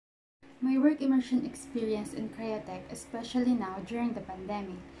My work immersion experience in Creotec, especially now during the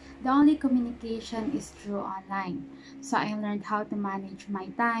pandemic, the only communication is through online. So I learned how to manage my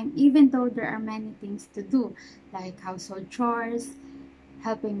time even though there are many things to do like household chores,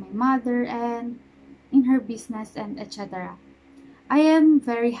 helping my mother and in her business and etc. I am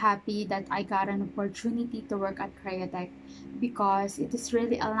very happy that I got an opportunity to work at Creotec because it is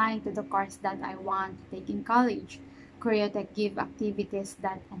really aligned to the course that I want to take in college. Creotec give activities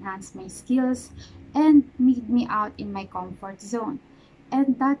that enhance my skills and meet me out in my comfort zone.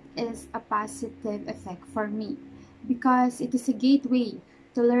 And that is a positive effect for me because it is a gateway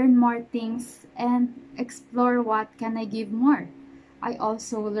to learn more things and explore what can I give more. I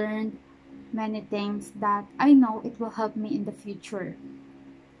also learned many things that I know it will help me in the future.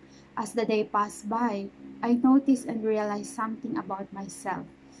 As the day passed by, I noticed and realized something about myself.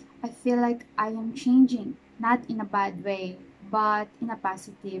 I feel like I am changing, not in a bad way, but in a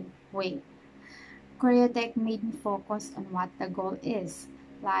positive way. Creotech made me focus on what the goal is.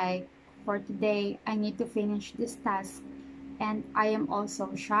 Like, for today, I need to finish this task, and I am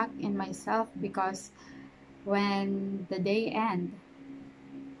also shocked in myself because when the day ends,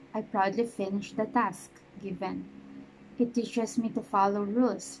 I proudly finish the task given. It teaches me to follow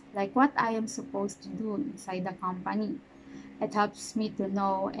rules, like what I am supposed to do inside the company. It helps me to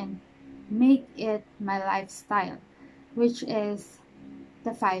know and make it my lifestyle, which is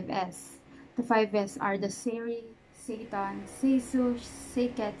the 5S. The 5S are the Seri, Seitan, Seisu,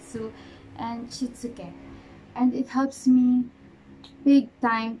 Seiketsu, and Shitsuke. And it helps me big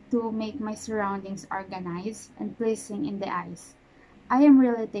time to make my surroundings organized and pleasing in the eyes. I am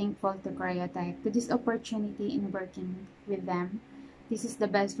really thankful to Creotec to this opportunity in working with them. This is the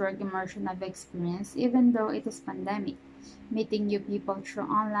best work immersion I've experienced, even though it is pandemic. Meeting new people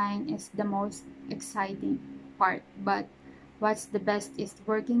through online is the most exciting part, but what's the best is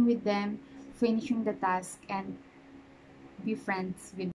working with them, finishing the task, and be friends with them.